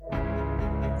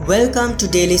Welcome to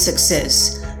Daily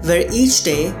Success, where each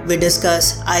day we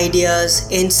discuss ideas,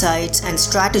 insights, and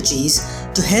strategies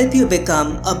to help you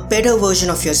become a better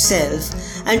version of yourself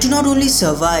and to not only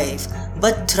survive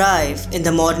but thrive in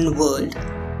the modern world.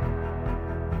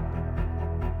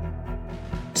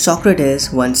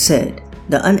 Socrates once said,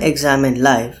 "The unexamined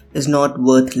life is not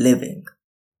worth living."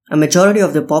 A majority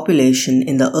of the population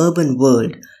in the urban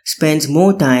world spends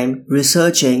more time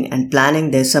researching and planning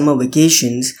their summer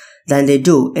vacations than they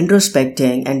do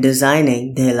introspecting and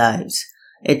designing their lives.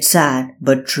 It's sad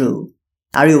but true.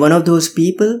 Are you one of those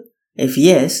people? If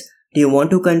yes, do you want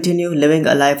to continue living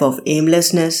a life of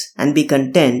aimlessness and be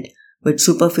content with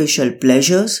superficial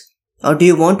pleasures? Or do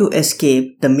you want to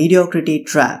escape the mediocrity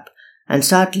trap and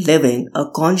start living a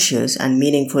conscious and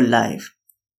meaningful life?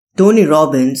 Tony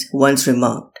Robbins once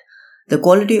remarked, "The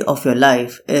quality of your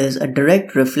life is a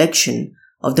direct reflection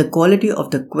of the quality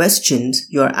of the questions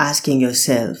you are asking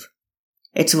yourself."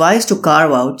 It's wise to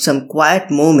carve out some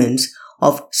quiet moments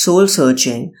of soul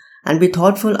searching and be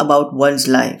thoughtful about one's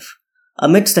life.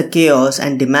 Amidst the chaos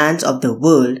and demands of the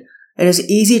world, it is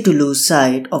easy to lose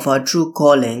sight of our true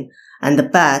calling and the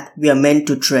path we are meant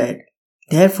to tread.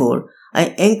 Therefore,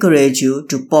 I encourage you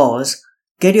to pause,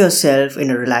 get yourself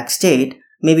in a relaxed state,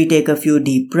 maybe take a few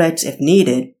deep breaths if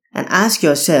needed, and ask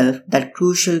yourself that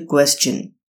crucial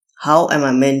question: how am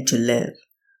I meant to live?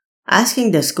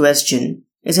 Asking this question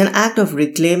is an act of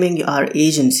reclaiming our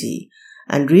agency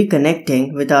and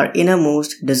reconnecting with our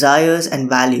innermost desires and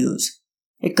values.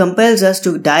 It compels us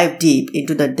to dive deep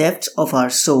into the depths of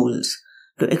our souls,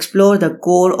 to explore the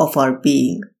core of our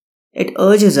being. It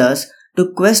urges us to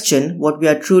question what we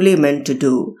are truly meant to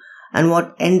do and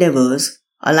what endeavors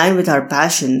align with our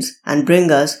passions and bring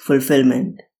us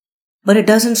fulfillment. But it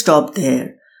doesn't stop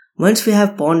there. Once we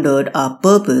have pondered our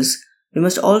purpose, we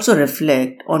must also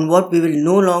reflect on what we will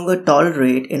no longer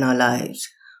tolerate in our lives.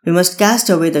 We must cast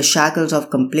away the shackles of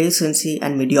complacency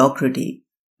and mediocrity,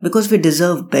 because we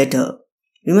deserve better.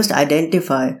 We must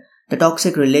identify the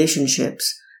toxic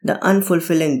relationships, the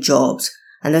unfulfilling jobs,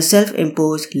 and the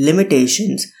self-imposed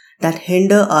limitations that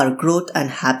hinder our growth and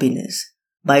happiness.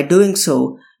 By doing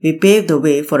so, we pave the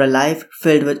way for a life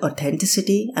filled with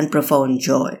authenticity and profound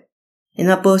joy. In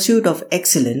our pursuit of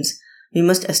excellence, we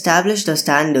must establish the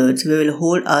standards we will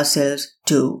hold ourselves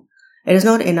to. It is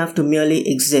not enough to merely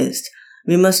exist.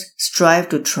 We must strive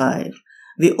to thrive.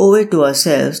 We owe it to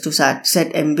ourselves to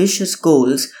set ambitious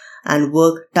goals and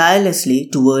work tirelessly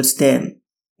towards them.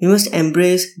 We must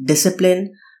embrace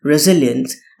discipline,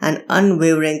 resilience, and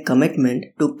unwavering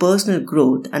commitment to personal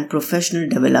growth and professional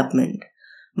development.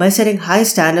 By setting high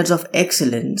standards of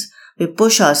excellence, we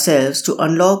push ourselves to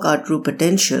unlock our true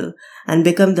potential and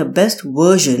become the best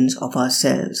versions of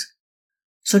ourselves.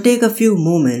 So take a few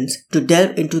moments to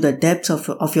delve into the depths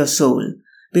of your soul.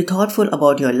 Be thoughtful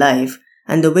about your life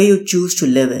and the way you choose to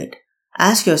live it.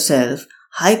 Ask yourself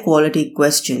high-quality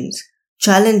questions,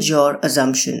 challenge your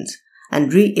assumptions,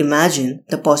 and reimagine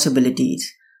the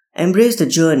possibilities. Embrace the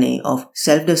journey of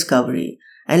self-discovery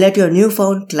and let your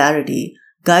newfound clarity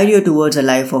guide you towards a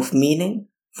life of meaning,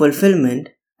 fulfillment,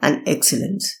 and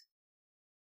excellence.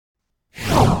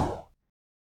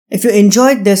 If you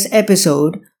enjoyed this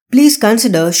episode, please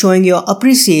consider showing your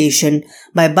appreciation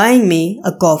by buying me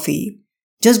a coffee.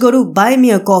 Just go to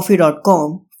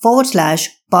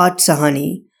buymeacoffee.com/Parth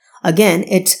Sahani. Again,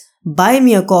 it's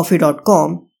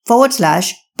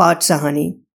buymeacoffee.com/Parth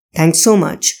Sahani. Thanks so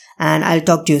much, and I'll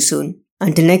talk to you soon.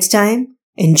 Until next time,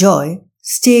 enjoy,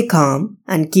 stay calm,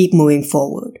 and keep moving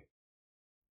forward.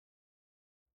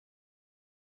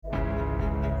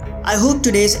 I hope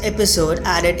today's episode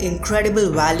added incredible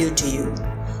value to you.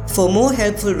 For more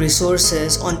helpful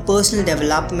resources on personal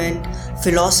development,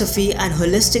 philosophy, and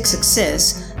holistic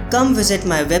success, come visit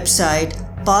my website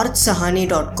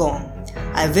parthsahani.com.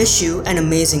 I wish you an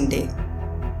amazing day.